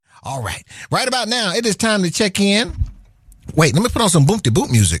All right. Right about now, it is time to check in. Wait, let me put on some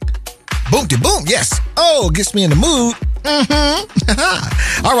boom-de-boom music. Boom-de-boom, yes. Oh, gets me in the mood.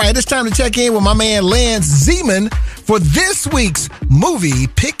 All right, it's time to check in with my man Lance Zeman for this week's movie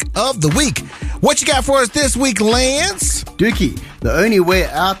pick of the week. What you got for us this week, Lance? Dookie, the only way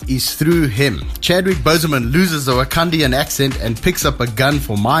out is through him. Chadwick Boseman loses the Wakandian accent and picks up a gun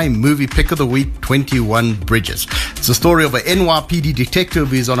for my movie pick of the week, 21 Bridges. It's the story of an NYPD detective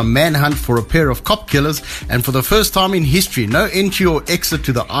who is on a manhunt for a pair of cop killers, and for the first time in history, no entry or exit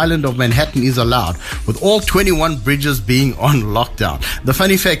to the island of Manhattan is allowed, with all 21 bridges being on lockdown. The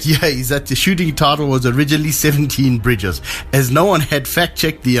funny fact here is that the shooting title was originally 17 Bridges, as no one had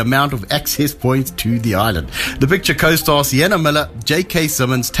fact-checked the amount of access points to the island. The picture co-stars Sienna Miller, J.K.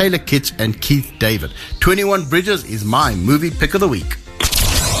 Simmons, Taylor Kitsch, and Keith David. 21 Bridges is my movie pick of the week.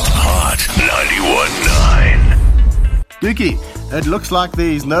 Hot 91.9. Dookie, it looks like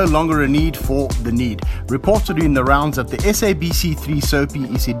there is no longer a need for The Need. Reports are doing the rounds that the SABC3 soapy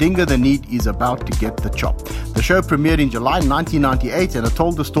Isidinga The Need is about to get the chop. The show premiered in July 1998 and it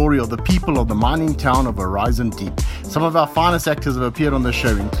told the story of the people of the mining town of Horizon Deep. Some of our finest actors have appeared on the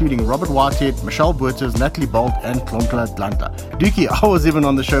show, including Robert Whitehead, Michelle Buerters, Natalie Bolt, and Klonkla Glanta. Dookie, I was even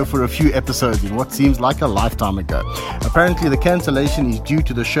on the show for a few episodes in what seems like a lifetime ago. Apparently, the cancellation is due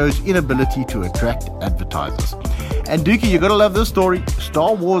to the show's inability to attract advertisers. And Dookie, you gotta love this story.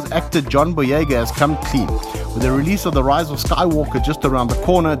 Star Wars actor John Boyega has come clean. With the release of The Rise of Skywalker just around the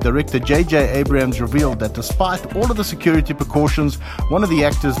corner, director J.J. Abrams revealed that despite all of the security precautions, one of the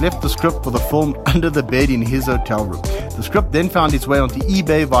actors left the script for the film under the bed in his hotel room. The script then found its way onto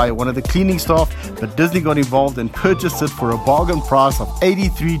eBay via one of the cleaning staff, but Disney got involved and purchased it for a bargain price of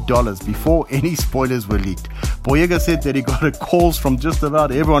 $83 before any spoilers were leaked. Boyega said that he got calls from just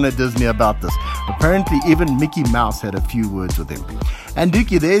about everyone at Disney about this. Apparently, even Mickey Mouse had a few words with him. And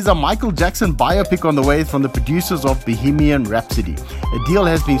Dookie, there's a Michael Jackson biopic on the way from the producers of Bohemian Rhapsody. A deal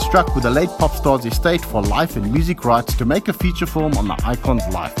has been struck with the late pop star's estate for life and music rights to make a feature film on the icon's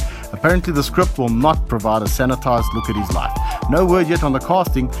life. Apparently, the script will not provide a sanitized look at his life. No word yet on the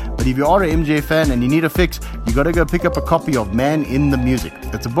casting, but if you are an MJ fan and you need a fix, you gotta go pick up a copy of Man in the Music.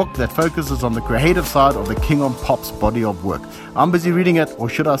 It's a book that focuses on the creative side of the King on Pop's body of work. I'm busy reading it, or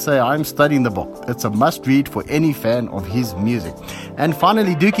should I say I'm studying the book. It's a must read for any fan of his music. And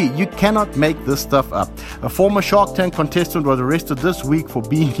finally, Dookie, you cannot make this stuff up. A former Shark Tank contestant was arrested this week for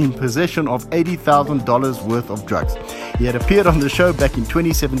being in possession of $80,000 worth of drugs. He had appeared on the show back in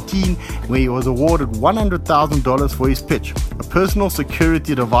 2017, where he was awarded $100,000 for his pitch, a personal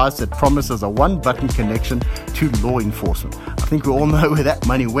security device that promises a one-button connection to law enforcement. I think we all know where that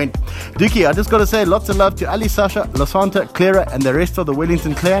money went. Dookie, I just got to say lots of love to Ali, Sasha, Lasanta, Clara, and the rest of the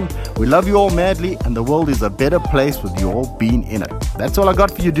Wellington clan. We love you all madly, and the world is a better place with you all being in it. That's all I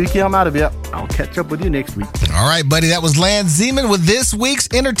got for you, Dookie. I'm out of here. I'll catch up with you next week. All right, buddy. That was Lance Zeman with this week's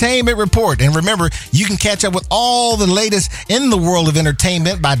Entertainment Report. And remember, you can catch up with all the latest in the world of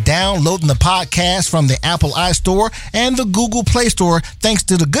entertainment by downloading the podcast from the Apple iStore and the Google Play Store, thanks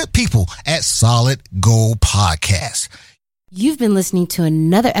to the good people at Solid Gold Podcast. You've been listening to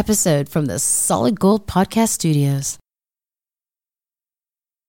another episode from the Solid Gold Podcast Studios.